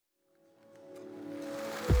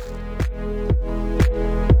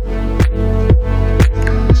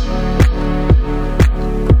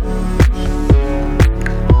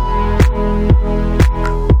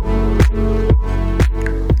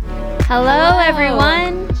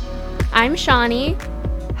everyone. I'm Shawnee.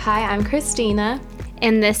 Hi, I'm Christina.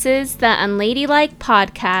 And this is the Unladylike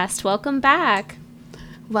Podcast. Welcome back.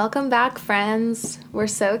 Welcome back, friends. We're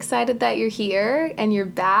so excited that you're here and you're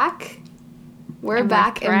back. We're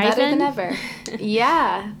back and better than ever.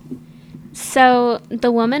 Yeah. So, the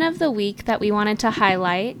woman of the week that we wanted to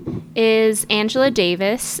highlight is Angela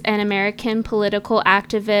Davis, an American political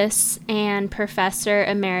activist and professor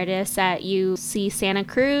emeritus at UC Santa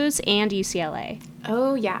Cruz and UCLA.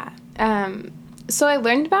 Oh, yeah. So I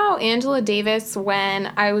learned about Angela Davis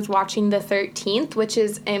when I was watching The 13th, which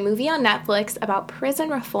is a movie on Netflix about prison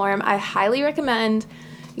reform. I highly recommend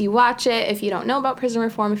you watch it if you don't know about prison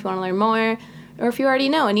reform, if you want to learn more, or if you already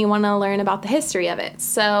know and you want to learn about the history of it.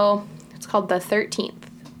 So it's called The 13th,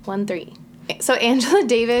 1-3. So Angela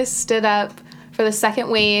Davis stood up for the second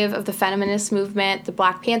wave of the feminist movement, the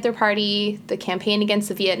Black Panther Party, the campaign against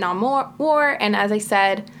the Vietnam War, and as I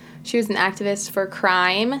said, she was an activist for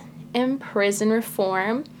crime and prison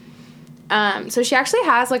reform. So she actually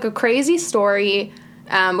has like a crazy story,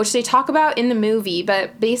 which they talk about in the movie,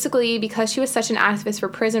 but basically because she was such an activist for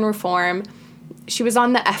prison reform, she was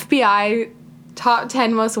on the FBI top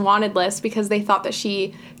 10 most wanted list because they thought that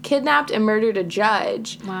she kidnapped and murdered a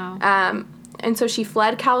judge. Wow. And so she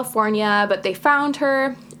fled California, but they found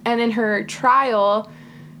her, and in her trial,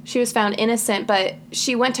 she was found innocent, but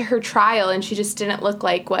she went to her trial and she just didn't look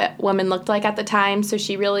like what women looked like at the time, so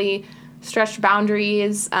she really stretched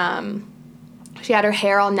boundaries. She had her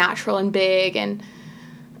hair all natural and big, and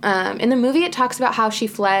in the movie it talks about how she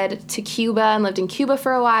fled to Cuba and lived in Cuba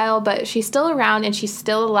for a while, but she's still around and she's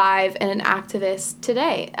still alive and an activist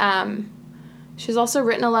today. She's also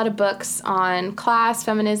written a lot of books on class,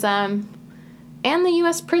 feminism, and the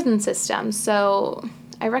U.S. prison system, so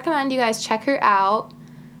I recommend you guys check her out.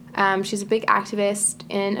 She's a big activist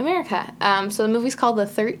in America. So the movie's called The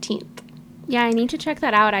 13th. Yeah, I need to check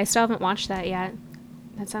that out. I still haven't watched that yet.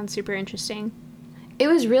 That sounds super interesting. It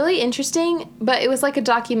was really interesting, but it was like a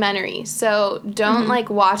documentary. So don't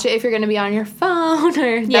watch it if you're going to be on your phone,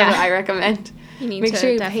 or that's what I recommend. You need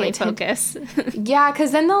to definitely focus. Yeah,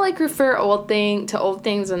 because then they'll refer to old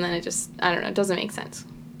things, and then it just, I don't know, it doesn't make sense.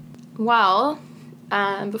 Well,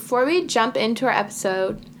 before we jump into our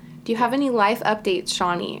episode, do you have any life updates,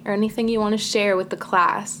 Shawnee, or anything you want to share with the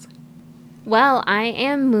class? Well, I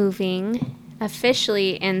am moving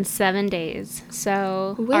officially in 7 days.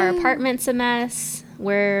 So our apartment's a mess.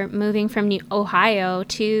 We're moving from Ohio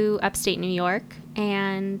to upstate New York,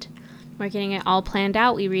 and we're getting it all planned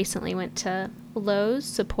out. We recently went to Lowe's,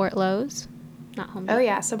 support Lowe's, not Home Depot. Oh,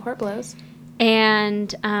 yeah, support Lowe's.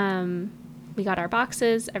 And we got our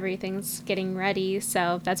boxes. Everything's getting ready.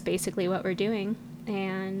 So that's basically what we're doing.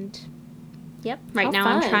 And yep, right now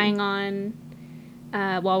I'm trying on,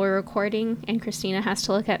 while we're recording, and Christina has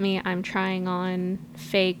to look at me, I'm trying on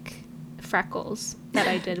fake freckles that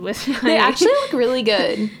I did with they actually look really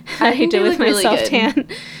good. I did with my self-tan.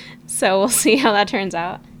 So we'll see how that turns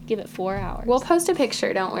out. Give it 4 hours. We'll post a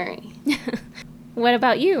picture, don't worry. What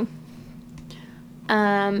about you?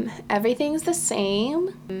 Everything's the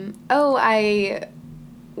same. Oh, I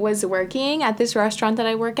was working at this restaurant that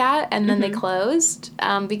I work at, and then they closed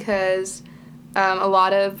because a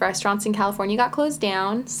lot of restaurants in California got closed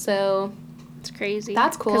down, so it's crazy.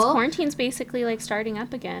 That's cool. Because quarantine's basically starting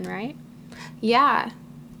up again, right? Yeah.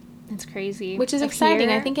 It's crazy. Which is exciting.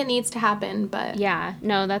 I think it needs to happen, but... Yeah,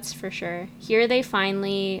 no, that's for sure. Here they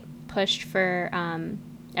finally pushed for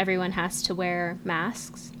everyone has to wear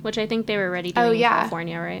masks, which I think they were already doing in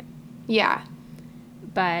California, right? Yeah.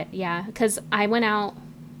 But, yeah, because I went out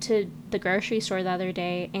to the grocery store the other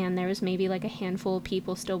day, and there was maybe a handful of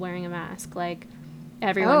people still wearing a mask.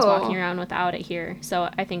 Everyone's walking around without it here. So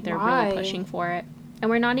I think they're really pushing for it. And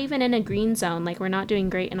we're not even in a green zone. We're not doing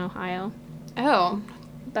great in Ohio. Oh,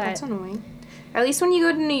 but that's annoying. At least when you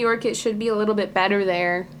go to New York, it should be a little bit better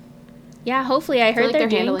there. Yeah, hopefully. I heard they're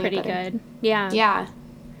doing pretty good. Yeah. Yeah.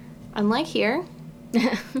 Unlike here.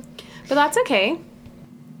 But that's okay.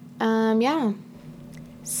 Yeah.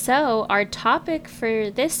 So, our topic for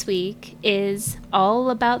this week is all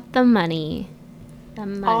about the money. The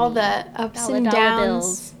money. All the ups and downs,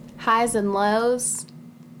 bills, highs and lows,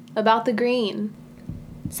 about the green.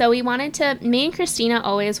 So, me and Christina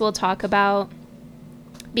always will talk about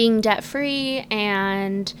being debt-free,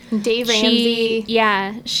 and Dave Ramsey.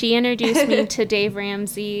 She introduced me to Dave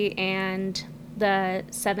Ramsey and the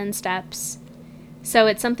 7 steps. So,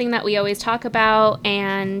 it's something that we always talk about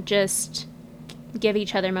and just give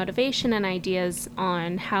each other motivation and ideas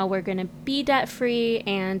on how we're going to be debt-free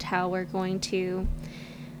and how we're going to,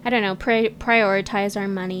 prioritize our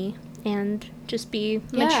money and just be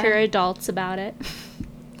mature adults about it.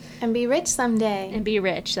 And be rich someday. And be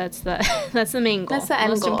rich. That's the main goal. That's the end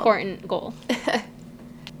most goal. Important goal.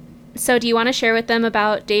 So do you want to share with them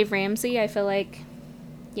about Dave Ramsey? I feel like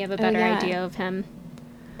you have a better idea of him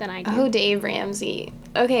than I do. Oh, Dave Ramsey.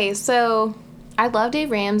 Okay, so I love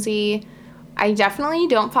Dave Ramsey. I definitely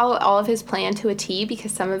don't follow all of his plan to a T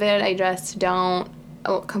because some of it I just don't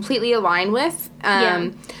completely align with.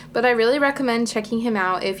 But I really recommend checking him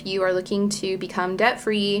out if you are looking to become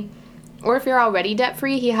debt-free, or if you're already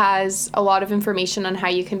debt-free. He has a lot of information on how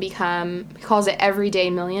you can become, he calls it everyday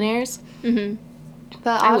millionaires. Mm-hmm.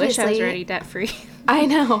 But I wish I was already debt-free. I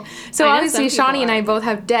know. So obviously Shawnee and I both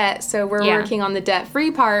have debt, so we're working on the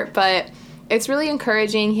debt-free part, but it's really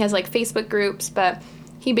encouraging. He has like Facebook groups, but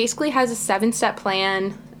he basically has a 7-step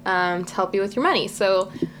plan to help you with your money.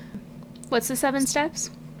 So what's the 7 steps?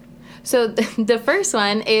 So the first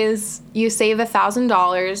one is you save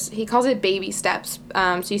 $1,000. He calls it baby steps.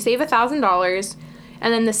 So you save $1,000.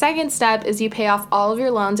 And then the second step is you pay off all of your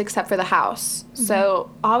loans except for the house. Mm-hmm. So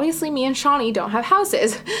obviously me and Shawnee don't have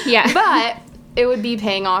houses. Yeah. But it would be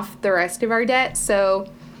paying off the rest of our debt.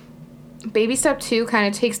 So baby step 2 kind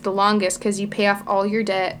of takes the longest because you pay off all your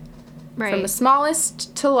debt from the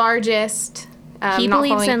smallest to largest. He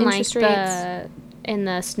believes in in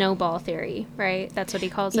the snowball theory, right? That's what he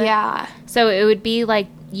calls it. Yeah. So it would be like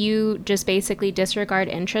you just basically disregard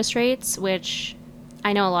interest rates, which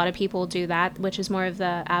I know a lot of people do that, which is more of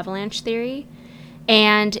the avalanche theory.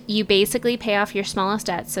 And you basically pay off your smallest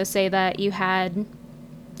debt. So say that you had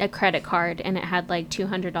a credit card and it had like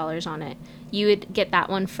 $200 on it. You would get that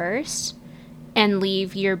one first and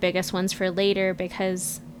leave your biggest ones for later,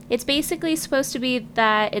 because it's basically supposed to be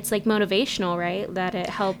that it's like motivational, right? That it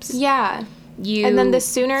helps you and then the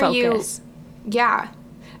sooner focus.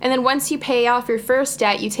 And then once you pay off your first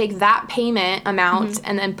debt, you take that payment amount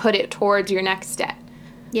and then put it towards your next debt.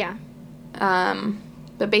 Yeah.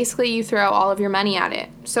 But basically you throw all of your money at it.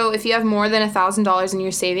 So if you have more than $1,000 in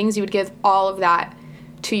your savings, you would give all of that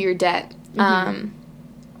to your debt. And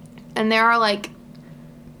there are like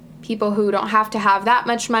people who don't have to have that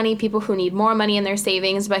much money, people who need more money in their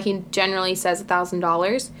savings, but he generally says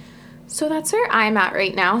 $1,000. So that's where I'm at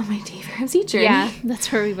right now in my Dave Ramsey journey. Yeah,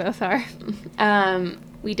 that's where we both are.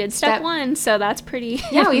 We did step 1, so that's pretty...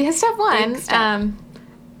 Yeah, we did step 1. And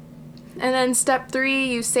then step 3,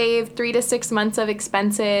 you save 3 to 6 months of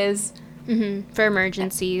expenses. For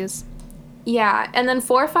emergencies. Yeah, and then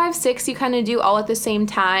 4, 5, 6, you kind of do all at the same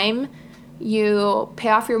time. You pay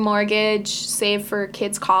off your mortgage, save for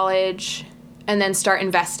kids' college, and then start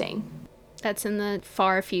investing. That's in the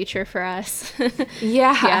far future for us.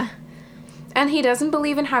 Yeah. And he doesn't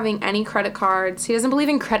believe in having any credit cards. He doesn't believe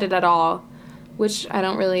in credit at all, which I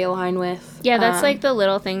don't really align with. Yeah, that's like the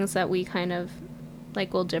little things that we kind of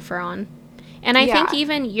like will differ on. And I think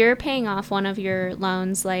even you're paying off one of your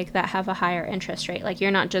loans like that have a higher interest rate. Like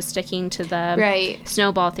you're not just sticking to the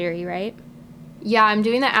snowball theory, right? Yeah, I'm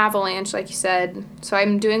doing the avalanche, like you said. So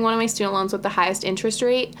I'm doing one of my student loans with the highest interest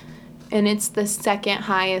rate, and it's the second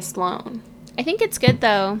highest loan. I think it's good,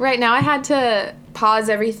 though. Right now I had to pause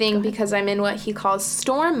everything because I'm in what he calls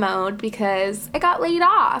storm mode because I got laid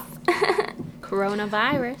off.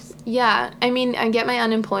 Coronavirus. Yeah. I mean, I get my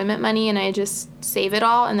unemployment money and I just save it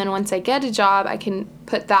all. And then once I get a job, I can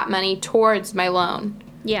put that money towards my loan.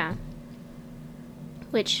 Yeah.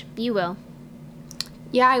 Which you will.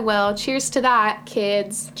 Yeah, I will. Cheers to that,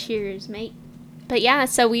 kids. Cheers, mate. But yeah,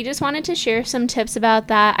 so we just wanted to share some tips about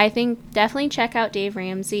that. I think definitely check out Dave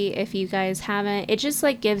Ramsey if you guys haven't. It just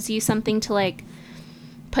like gives you something to like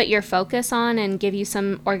put your focus on and give you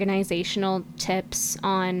some organizational tips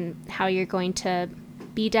on how you're going to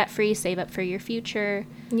be debt-free, save up for your future.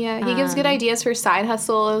 Yeah, he gives good ideas for side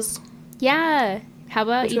hustles. Yeah. How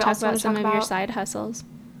about you talk about some of your side hustles?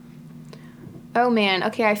 Oh, man.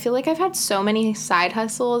 Okay, I feel like I've had so many side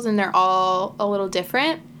hustles, and they're all a little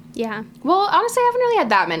different. Yeah. Well, honestly, I haven't really had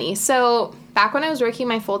that many. So back when I was working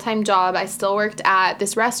my full-time job, I still worked at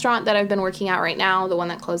this restaurant that I've been working at right now, the one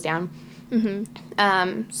that closed down.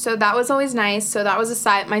 So that was always nice. So that was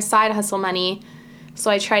my side hustle money. So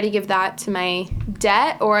I try to give that to my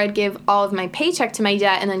debt, or I'd give all of my paycheck to my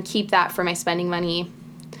debt and then keep that for my spending money.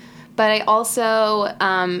 But I also,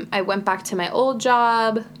 I went back to my old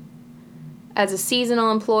job as a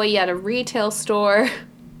seasonal employee at a retail store.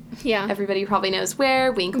 Yeah. Everybody probably knows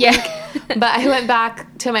where, wink, wink. But I went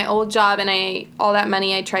back to my old job, and all that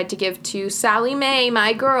money I tried to give to Sally Mae,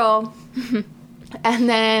 my girl. And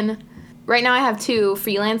then right now I have 2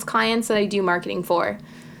 freelance clients that I do marketing for.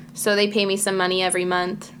 So they pay me some money every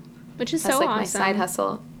month. Which is That's so like awesome. My side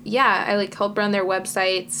hustle. Yeah, I like help run their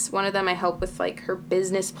websites. One of them I help with like her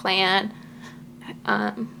business plan.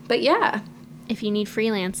 But yeah. If you need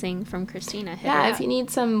freelancing from Christina, hit if you need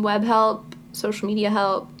some web help, social media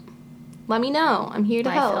help, let me know. I'm here to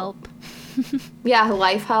help.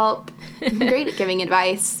 Life help. I'm great at giving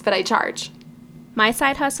advice, but I charge. My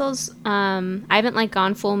side hustles, I haven't like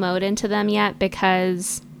gone full mode into them yet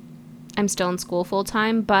because I'm still in school full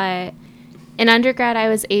time, but in undergrad I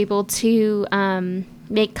was able to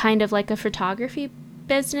make kind of like a photography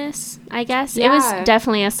business, I guess. Yeah. It was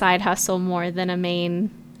definitely a side hustle more than a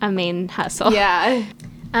main hustle. Yeah.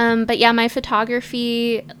 But yeah, my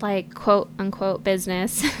photography, like, quote unquote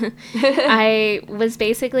business, I was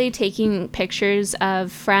basically taking pictures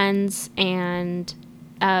of friends and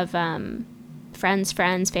of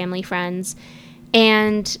friends, family friends.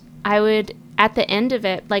 And I would, at the end of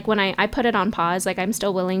it, like when I put it on pause, like I'm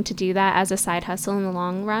still willing to do that as a side hustle in the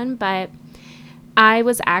long run. But I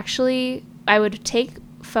would take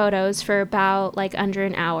photos for about like under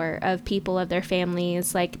an hour of people, of their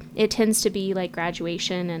families. Like it tends to be like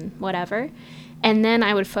graduation and whatever, and then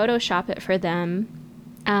I would Photoshop it for them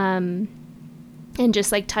and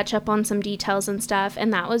just like touch up on some details and stuff,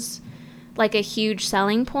 and that was like a huge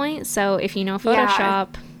selling point. So if you know Photoshop,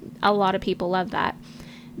 a lot of people love that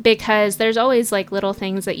because there's always like little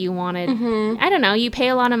things that you wanted. I don't know, you pay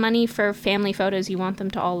a lot of money for family photos, you want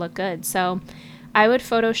them to all look good. So I would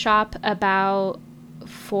Photoshop about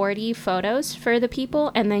 40 photos for the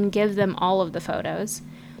people and then give them all of the photos.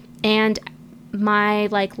 And my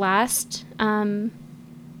last I don't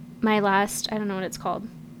know what it's called.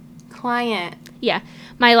 Client. Yeah.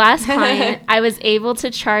 My last client, I was able to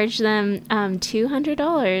charge them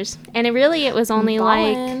 $200. And it was only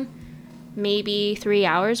like maybe 3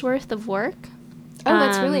 hours worth of work. Oh,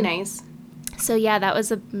 that's really nice. So yeah, that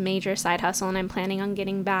was a major side hustle, and I'm planning on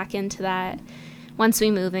getting back into that once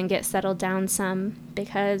we move and get settled down some,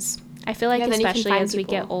 because I feel like especially as we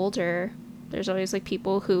get older, there's always like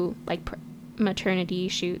people who like maternity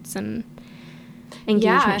shoots and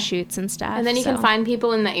engagement shoots and stuff. And then you can find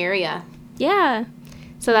people in the area. Yeah.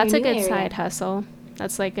 So that's a good side hustle.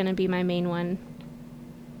 That's like going to be my main one.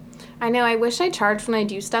 I know. I wish I charged when I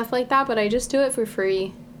do stuff like that, but I just do it for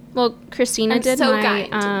free. Well, Christina did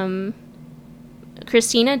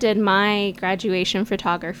my graduation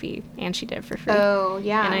photography, and she did it for free. Oh,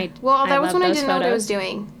 yeah. And that was when I didn't know what I was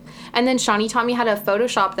doing. And then Shawnee taught me how to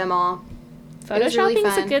Photoshop them all. Photoshopping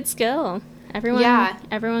is a good skill.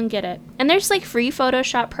 Everyone get it. And there's like free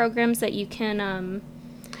Photoshop programs that you can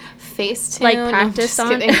Facetune. Like practice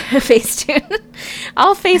on. Facetune.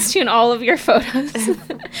 I'll Facetune all of your photos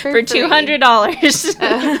for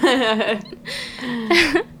 $200.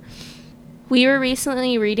 We were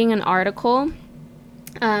recently reading an article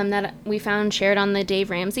that we found shared on the Dave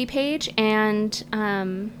Ramsey page,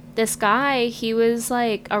 and this guy, he was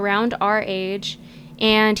like around our age,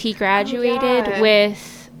 and he graduated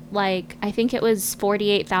with like, I think it was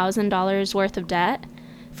 $48,000 worth of debt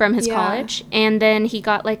from his college, and then he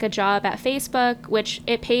got like a job at Facebook, which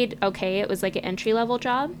it paid okay. It was like an entry-level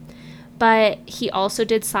job, but he also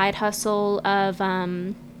did side hustle of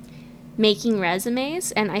making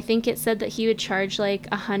resumes, and I think it said that he would charge like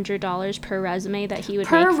 $100 per resume that he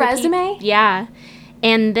would make for resume. Yeah.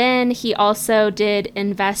 And then he also did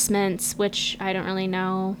investments, which I don't really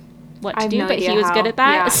know what to do, but he was good at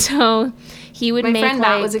that. Yeah. So he would make, my friend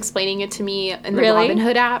Matt was explaining it to me in the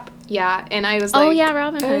Robinhood app. Yeah. And I was like, oh yeah,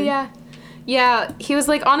 Robinhood. Oh yeah. Yeah. He was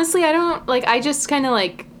like, honestly, I don't like, I just kind of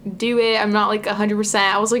like do it. I'm not like 100%.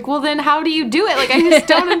 I was like, well then how do you do it? Like, I just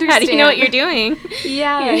don't understand. How do you know what you're doing?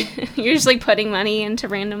 Yeah. You're just like putting money into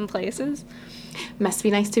random places. Must be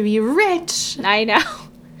nice to be rich. I know.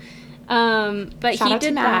 But he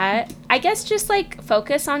did that. I guess just like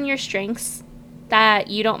focus on your strengths that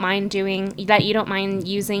you don't mind doing, that you don't mind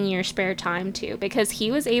using your spare time to, because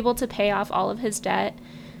he was able to pay off all of his debt.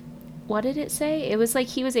 What did it say? It was like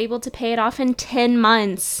he was able to pay it off in 10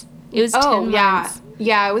 months. It was 10 months.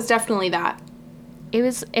 Yeah, it was definitely that. It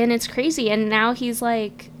was, and it's crazy. And now he's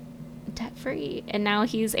like debt free, and now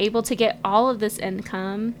he's able to get all of this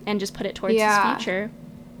income and just put it towards his future.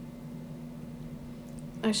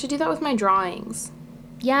 I should do that with my drawings.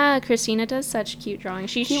 Yeah, Christina does such cute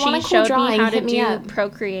drawings. She showed me how to do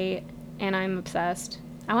Procreate, and I'm obsessed.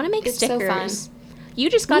 I want to make stickers. So fun. You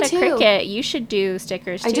just got a Cricut. You should do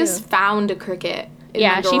stickers too. I just found a Cricut.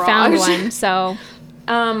 Yeah, she found one. So,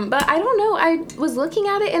 but I don't know. I was looking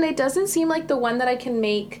at it, and it doesn't seem like the one that I can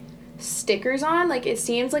make stickers on. Like, it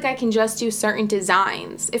seems like I can just do certain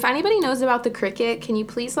designs. If anybody knows about the Cricut, can you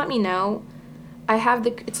please let me know?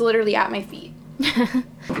 It's literally at my feet.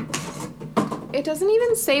 It doesn't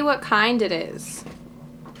even say what kind it is.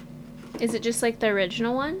 Is it just like the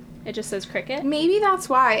original one? It just says Cricut? Maybe that's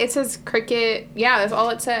why. It says Cricut. Yeah, that's all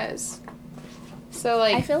it says. So,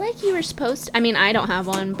 like, I feel like you were supposed to, I mean, I don't have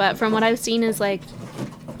one, but from what I've seen is, like,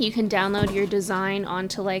 you can download your design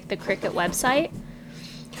onto, like, the Cricut website.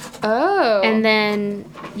 Oh. And then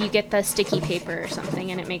you get the sticky paper or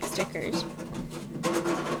something, and it makes stickers.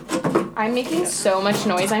 I'm making so much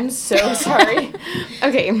noise. I'm so sorry.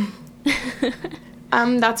 Okay.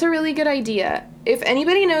 That's a really good idea. If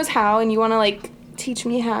anybody knows how and you want to, like, teach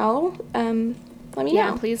me how, let me know.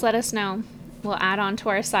 Yeah, please let us know. We'll add on to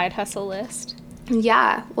our side hustle list.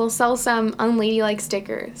 Yeah, we'll sell some unladylike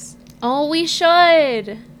stickers. Oh, we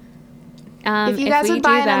should. If you guys would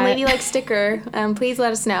buy an unladylike sticker, please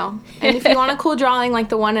let us know. And if you want a cool drawing like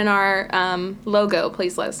the one in our logo,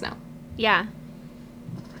 please let us know. Yeah.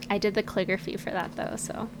 I did the calligraphy for that, though,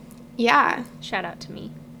 so. Yeah. Shout out to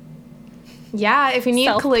me. Yeah, if you need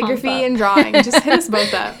calligraphy and drawing, just hit us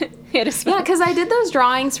both up. Hit us both. Yeah, because I did those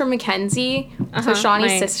drawings for Mackenzie, so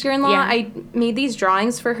Shawnee's sister-in-law. Yeah. I made these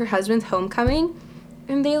drawings for her husband's homecoming,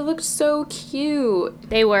 and they looked so cute.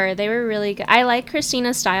 They were really good. I like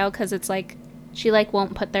Christina's style because it's like, she like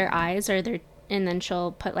won't put their eyes and then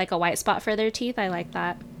she'll put like a white spot for their teeth. I like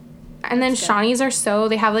that. And then Shawnee's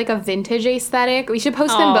they have like a vintage aesthetic. We should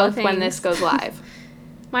post them both when this goes live.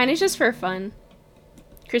 Mine is just for fun.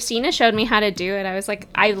 Christina showed me how to do it. I was like,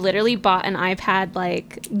 I literally bought an iPad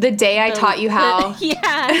like... The day I taught you how.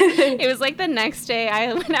 Yeah. It was like the next day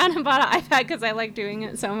I went out and bought an iPad because I like doing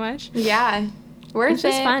it so much. Yeah. It's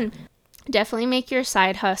just fun. Definitely make your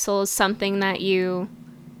side hustles something that you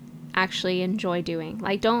actually enjoy doing.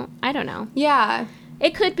 Like, I don't know. Yeah.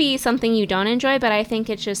 It could be something you don't enjoy, but I think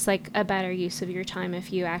it's just like a better use of your time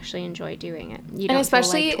if you actually enjoy doing it. You don't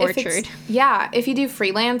especially feel like tortured. If you do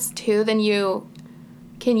freelance too, then you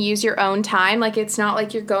can use your own time. Like, it's not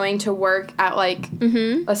like you're going to work at like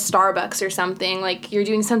a Starbucks or something. Like, you're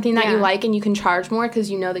doing something that you like and you can charge more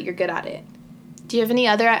because you know that you're good at it. Do you have any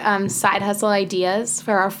other side hustle ideas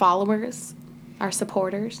for our followers, our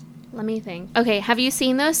supporters? Let me think. Okay, have you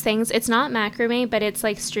seen those things? It's not macrame, but it's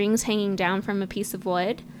like strings hanging down from a piece of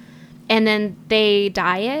wood. And then they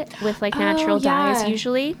dye it with like natural dyes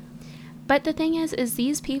usually. But the thing is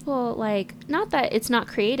these people, like, not that it's not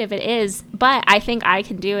creative, it is, but I think I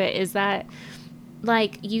can do it, is that,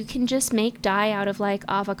 like, you can just make dye out of, like,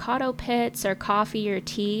 avocado pits or coffee or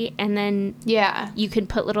tea, and then you can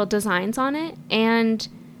put little designs on it, and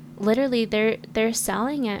literally they're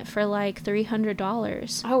selling it for, like,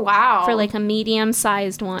 $300. Oh, wow. For, like, a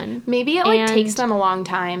medium-sized one. Maybe it, like, takes them a long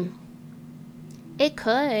time. It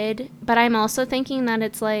could, but I'm also thinking that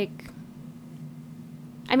it's, like,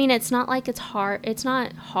 I mean, it's not like it's hard. It's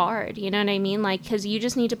not hard, you know what I mean? Like, because you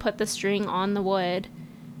just need to put the string on the wood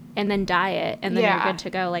and then dye it, and then you're good to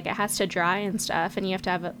go. Like, it has to dry and stuff, and you have to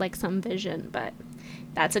have, like, some vision, but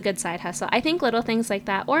that's a good side hustle. I think little things like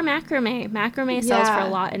that. Or macrame. Macrame sells for a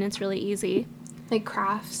lot, and it's really easy. Like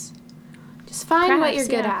crafts. Just find what you're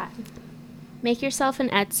good at. Make yourself an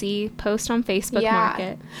Etsy. Post on Facebook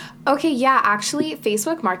Market. Okay, actually,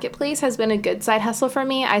 Facebook Marketplace has been a good side hustle for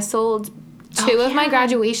me. I sold... two of my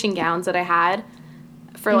graduation gowns that I had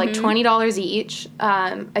for like $20 each.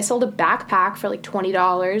 I sold a backpack for like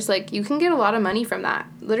 $20. Like, you can get a lot of money from that.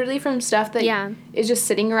 Literally from stuff that is just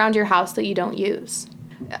sitting around your house that you don't use.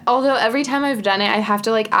 Although every time I've done it, I have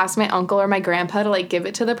to like ask my uncle or my grandpa to like give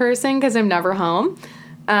it to the person because I'm never home.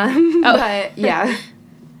 But yeah,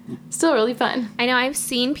 still really fun. I know I've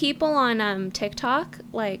seen people on TikTok,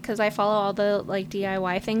 like, because I follow all the like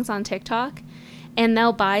DIY things on TikTok. And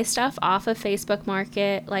they'll buy stuff off of Facebook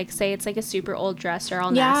Market, like, say it's, like, a super old dress or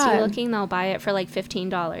all nasty looking. They'll buy it for, like,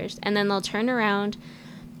 $15. And then they'll turn around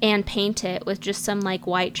and paint it with just some, like,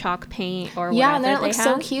 white chalk paint or whatever they have. Yeah, and then it looks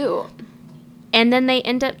so cute. And then they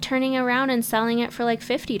end up turning around and selling it for, like,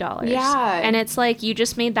 $50. Yeah. And it's, like, you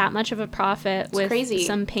just made that much of a profit with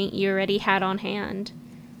some paint you already had on hand.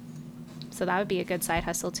 So that would be a good side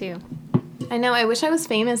hustle, too. I know. I wish I was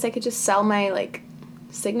famous. I could just sell my, like,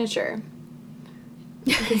 signature.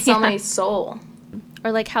 I could sell my soul.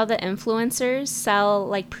 Or like how the influencers sell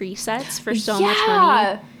like presets for so much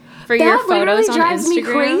money for your photos on Instagram. That drives me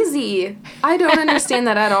crazy. I don't understand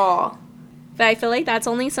that at all. But I feel like that's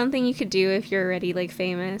only something you could do if you're already like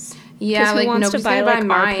famous. Yeah, like who wants to buy like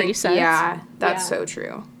our presets? Yeah, that's so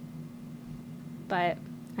true. But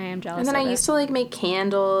I am jealous. And then I used to like make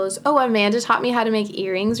candles. Oh, Amanda taught me how to make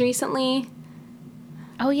earrings recently.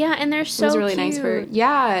 Oh yeah, and they're so cute. It was really nice for her.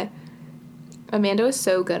 Yeah. Amanda was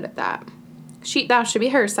so good at that. That should be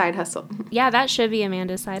her side hustle. Yeah, that should be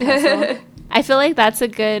Amanda's side hustle. I feel like that's a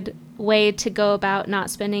good way to go about not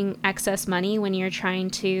spending excess money when you're trying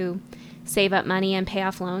to save up money and pay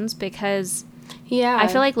off loans because Yeah. I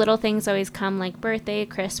feel like little things always come, like birthday,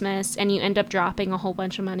 Christmas, and you end up dropping a whole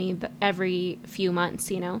bunch of money every few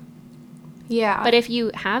months, you know? Yeah. But if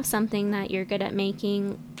you have something that you're good at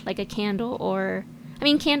making, like a candle, or, I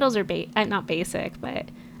mean, candles are not basic, but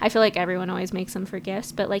I feel like everyone always makes them for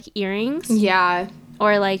gifts, but like earrings. Yeah.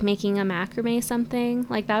 Or like making a macrame something,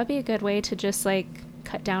 like that would be a good way to just like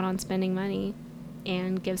cut down on spending money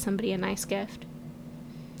and give somebody a nice gift.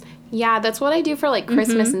 Yeah, that's what I do for like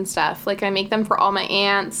Christmas and stuff. Like I make them for all my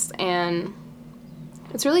aunts, and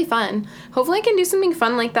it's really fun. Hopefully I can do something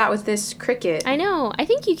fun like that with this Cricut. I know. I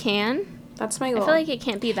think you can. That's my goal. I feel like it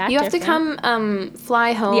can't be that You have different. to come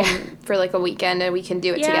fly home for like a weekend, and we can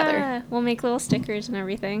do it together. Yeah, we'll make little stickers and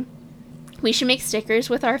everything. We should make stickers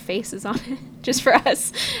with our faces on it, just for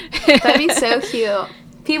us. That'd be so cute.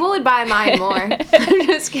 People would buy mine more. I'm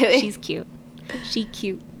just kidding. She's cute. She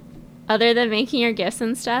cute. Other than making your gifts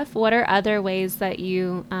and stuff, what are other ways that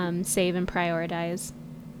you save and prioritize,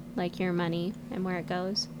 like your money and where it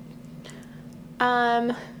goes?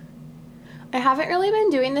 I haven't really been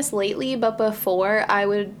doing this lately, but before I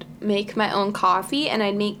would make my own coffee, and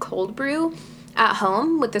I'd make cold brew at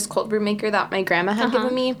home with this cold brew maker that my grandma had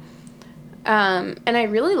given me. And I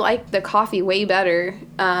really liked the coffee way better.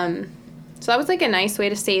 So that was like a nice way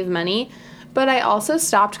to save money. But I also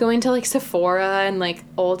stopped going to like Sephora and like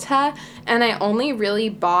Ulta, and I only really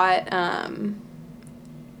bought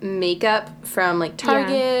makeup from like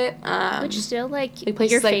Target. Which still like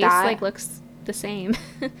places your like face that. like looks the same.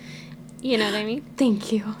 You know what I mean?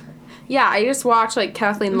 Thank you. Yeah, I just watch like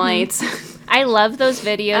Kathleen Lights. I love those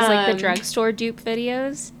videos, like the drugstore dupe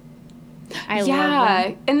videos. I love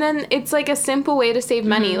them. And then it's like a simple way to save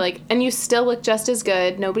money, like, and you still look just as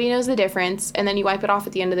good. Nobody knows the difference, and then you wipe it off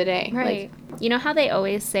at the end of the day. Right. Like, you know how they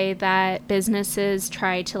always say that businesses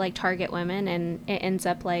try to like target women, and it ends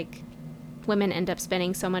up like women end up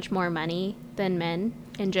spending so much more money than men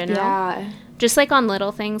in general. Yeah. Just like on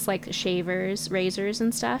little things like shavers, razors,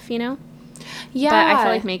 and stuff, you know? Yeah. But I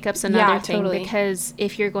feel like makeup's another thing totally. Because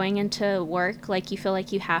if you're going into work, like you feel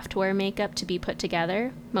like you have to wear makeup to be put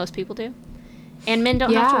together. Most people do. And men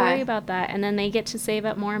don't have to worry about that. And then they get to save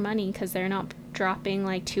up more money because they're not dropping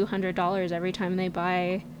like $200 every time they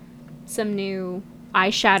buy some new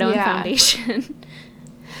eyeshadow and foundation.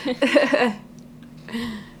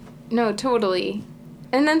 No, totally.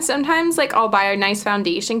 And then sometimes, like, I'll buy a nice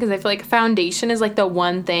foundation because I feel like foundation is, like, the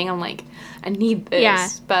one thing I'm like, I need this. Yeah.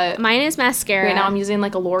 But mine is mascara. Right now I'm using,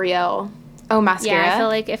 like, a L'Oreal. Oh, mascara? Yeah, I feel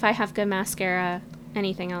like if I have good mascara,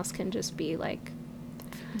 anything else can just be, like,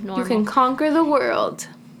 normal. You can conquer the world.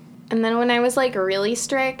 And then when I was, like, really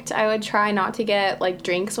strict, I would try not to get, like,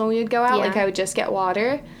 drinks when we would go out. Yeah. Like, I would just get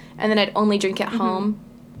water, and then I'd only drink at home.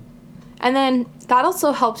 And then that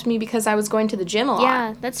also helped me because I was going to the gym a lot.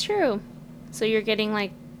 Yeah, that's true. So you're getting,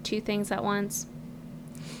 like, 2 things at once.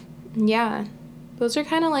 Yeah. Those are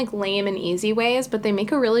kind of, like, lame and easy ways, but they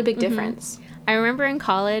make a really big difference. I remember in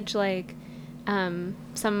college, like, some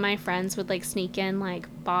of my friends would, like, sneak in, like,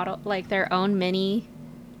 their own mini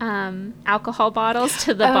alcohol bottles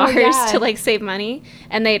to the bars to, like, save money.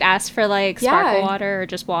 And they'd ask for, like, sparkle water or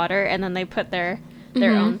just water, and then they put their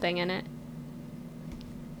own thing in it.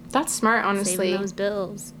 That's smart, honestly. Saving those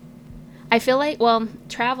bills. I feel like, well,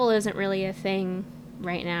 travel isn't really a thing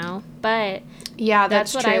right now, but yeah,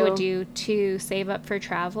 that's what true. I would do to save up for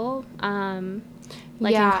travel.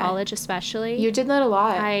 Like in college especially. You did that a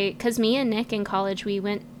lot. Because me and Nick in college, we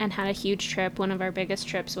went and had a huge trip. One of our biggest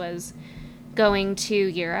trips was going to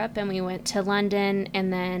Europe, and we went to London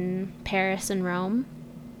and then Paris and Rome.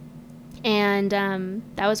 And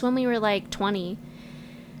that was when we were like 20.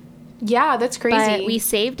 Yeah, that's crazy. But we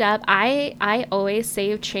saved up. I always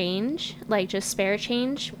save change, like just spare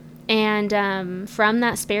change. And from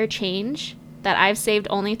that spare change that I've saved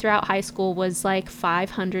only throughout high school was like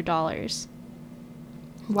 $500.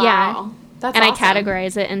 Wow. Yeah. That's and awesome. I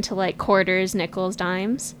categorize it into like quarters, nickels,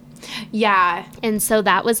 dimes. Yeah. And so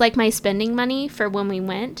that was like my spending money for when we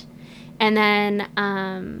went. And then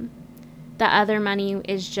the other money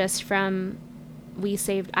is just from those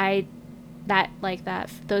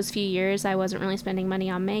few years I wasn't really spending money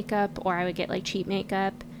on makeup, or I would get like cheap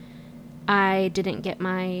makeup. I didn't get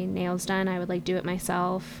my nails done. I would like do it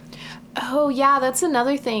myself. Oh yeah, that's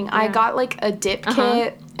another thing. Yeah. I got like a dip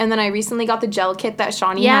kit, and then I recently got the gel kit that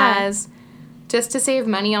Shawnee has, just to save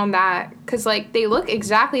money on that, because like they look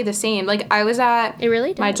exactly the same. Like I was at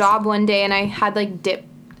my job one day, and I had like dip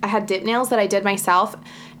nails that I did myself,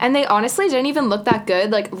 and they honestly didn't even look that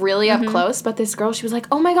good, like really up close. But this girl, she was like,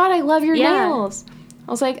 "Oh my god, I love your nails."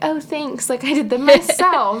 I was like, oh, thanks. Like, I did them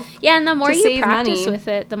myself. Yeah, and the more you practice with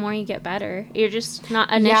it, the more you get better. You're just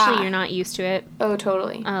not, initially, you're not used to it. Oh,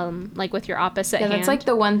 totally. Like, with your opposite hand. Yeah, that's, like,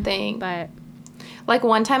 the one thing. But... Like,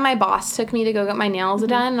 one time my boss took me to go get my nails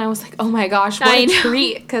done, and I was like, oh, my gosh, what a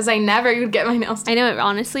treat, because I never would get my nails done. I know, it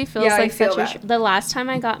honestly feels like such a... The last time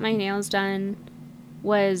I got my nails done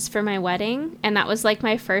was for my wedding, and that was, like,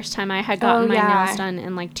 my first time I had gotten my nails done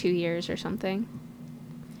in, like, 2 years or something.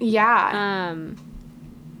 Yeah.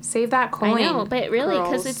 Save that coin. I know, but really,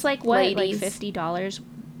 because it's, like, what, ladies? Like $50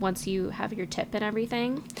 once you have your tip and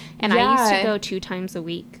everything? And I used to go 2 times a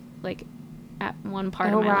week, like, at one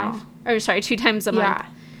part of my life. Or, sorry, 2 times a month.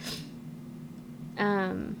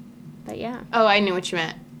 But yeah. Oh, I knew what you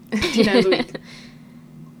meant. 2 times a week.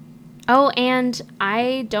 Oh, and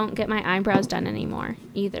I don't get my eyebrows done anymore,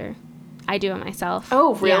 either. I do it myself.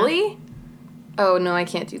 Oh, really? Yeah. Oh, no, I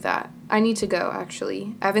can't do that. I need to go,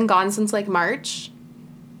 actually. I haven't gone since, like, March.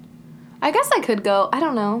 I guess I could go. I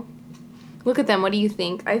don't know. Look at them. What do you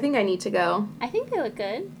think? I think I need to go. I think they look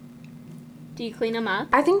good. Do you clean them up?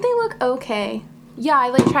 I think they look okay. Yeah, I,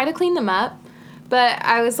 like, try to clean them up. But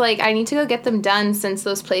I was like, I need to go get them done since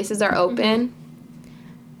those places are open. Mm-hmm.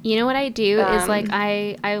 You know what I do is, like,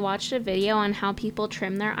 I watched a video on how people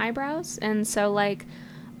trim their eyebrows. And so, like,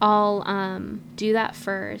 I'll do that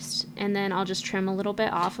first. And then I'll just trim a little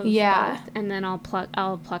bit off of both. And then I'll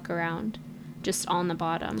pluck around. Just on the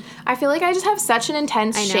bottom. I feel like I just have such an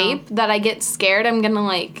intense shape that I get scared I'm gonna,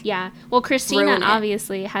 like... Yeah. Well, Christina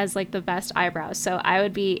obviously has, like, the best eyebrows. So I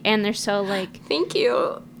would be... And they're so, like... Thank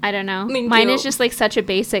you. I don't know. Mine is just, like, such a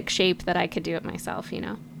basic shape that I could do it myself, you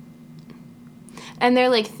know? And they're,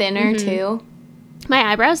 like, thinner, too.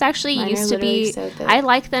 My eyebrows actually used to be... So I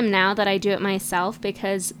like them now that I do it myself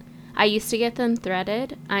because I used to get them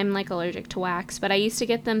threaded. I'm, like, allergic to wax. But I used to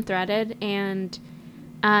get them threaded and...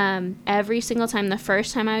 every single time, the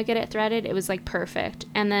first time I would get it threaded, it was like perfect.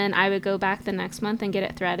 And then I would go back the next month and get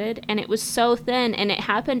it threaded, and it was so thin, and it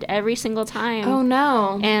happened every single time. Oh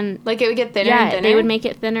no. And like it would get thinner and thinner? They would make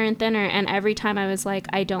it thinner and thinner, and every time I was like,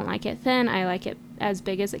 I don't like it thin, I like it as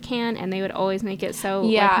big as it can, and they would always make it so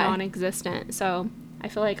like non-existent. So I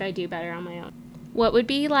feel like I do better on my own. What would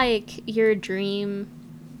be like your dream?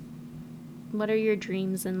 What are your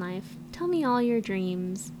dreams in life? Tell me all your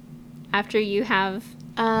dreams after you have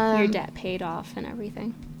your debt paid off and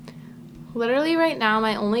everything. Literally right now,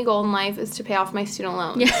 my only goal in life is to pay off my student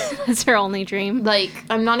loans. Yeah, that's her only dream. Like,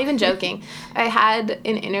 I'm not even joking. I had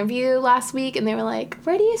an interview last week, and they were like,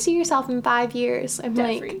 where do you see yourself in 5 years? I'm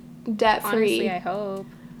debt-free. Like, debt-free. Honestly, I hope.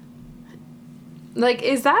 Like,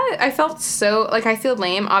 is that... I felt so... Like, I feel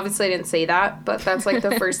lame. Obviously, I didn't say that, but that's, like,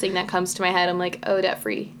 the first thing that comes to my head. I'm like, oh,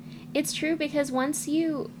 debt-free. It's true, because once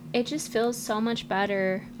you... It just feels so much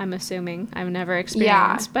better, I'm assuming. I've never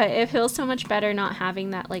experienced. But it feels so much better not having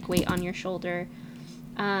that, like, weight on your shoulder.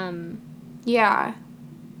 Yeah.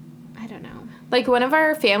 I don't know. Like, one of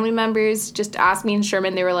our family members just asked me and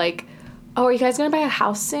Sherman, they were like, oh, are you guys going to buy a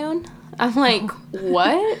house soon? I'm like,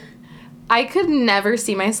 what? I could never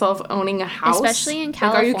see myself owning a house. Especially in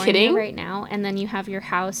California, like, are you kidding? Right now. And then you have your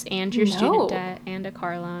house and your student debt and a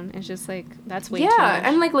car loan. It's just like, that's way too much. Yeah,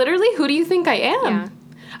 I'm like, literally, who do you think I am? Yeah.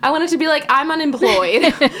 I wanted to be like, I'm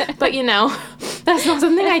unemployed. But, you know, that's not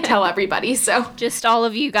something I tell everybody, so. Just all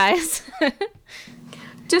of you guys.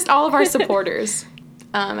 Just all of our supporters.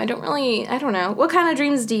 I don't know. What kind of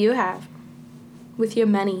dreams do you have with your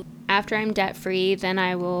money? After I'm debt-free, then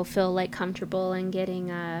I will feel, like, comfortable in getting,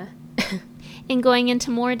 and going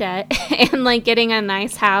into more debt and, like, getting a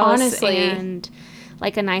nice house. Honestly. And,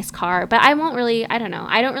 like, a nice car. But I don't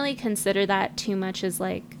really consider that too much as,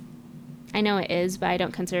 like, I know it is, but I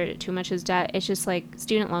don't consider it too much as debt. It's just, like,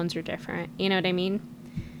 student loans are different. You know what I mean?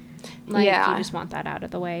 Like, you just want that out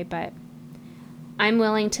of the way. But I'm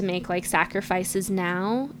willing to make, like, sacrifices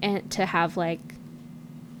now and to have, like,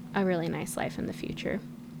 a really nice life in the future.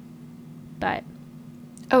 But.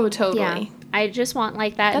 Oh, totally. Yeah. I just want,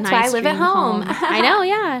 like, that That's nice why I live at home. I know,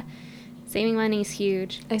 yeah. Saving money is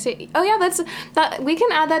huge. I say, oh, yeah, that. We can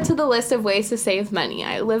add that to the list of ways to save money.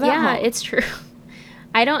 I live at home. Yeah, it's true.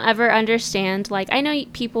 I don't ever understand, like, I know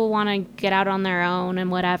people want to get out on their own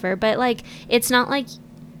and whatever, but, like, it's not like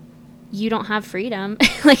you don't have freedom.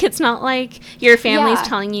 Like, it's not like your family's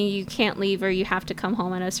telling you can't leave or you have to come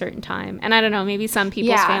home at a certain time. And I don't know, maybe some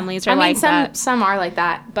people's families are like that. Some are like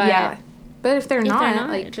that, but But if they're not,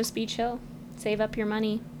 like, just be chill. Save up your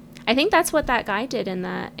money. I think that's what that guy did in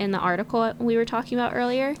the article we were talking about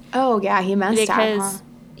earlier. Oh, yeah, he messed up, because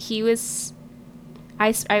he was...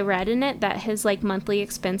 I read in it that his, like, monthly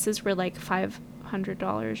expenses were, like,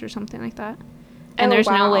 $500 or something like that. And there's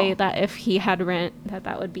no way that if he had rent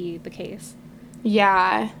that would be the case.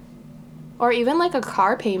 Yeah. Or even like a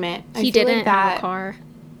car payment. He didn't have a car.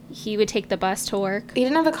 He would take the bus to work. He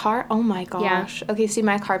didn't have a car? Oh my gosh. Yeah. Okay, see,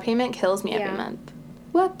 my car payment kills me every month.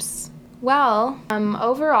 Whoops. Well,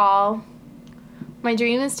 overall, my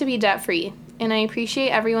dream is to be debt-free. And I appreciate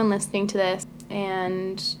everyone listening to this.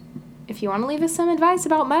 And if you want to leave us some advice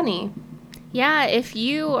about money. Yeah, if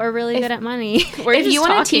you are really good at money. If you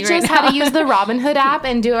want to teach us how to use the Robinhood app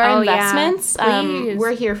and do our investments,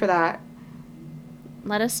 we're here for that.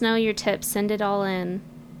 Let us know your tips. Send it all in.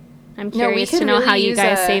 I'm curious to know how you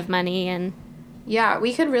guys save money. And yeah,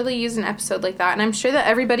 we could really use an episode like that. And I'm sure that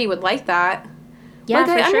everybody would like that. Yeah,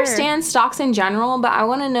 I understand stocks in general, but I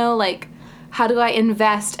want to know, like, how do I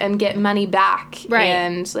invest and get money back? Right.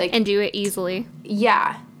 And do it easily.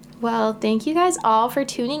 Yeah. Well, thank you guys all for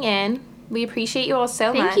tuning in. We appreciate you all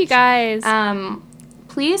so much. Thank you guys.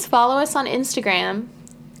 Please follow us on Instagram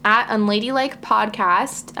at Unladylike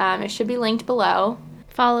Podcast. It should be linked below.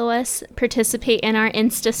 Follow us. Participate in our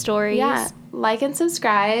Insta stories. Yeah. Like and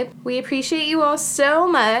subscribe. We appreciate you all so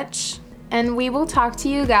much. And we will talk to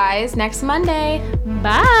you guys next Monday.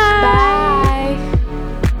 Bye. Bye.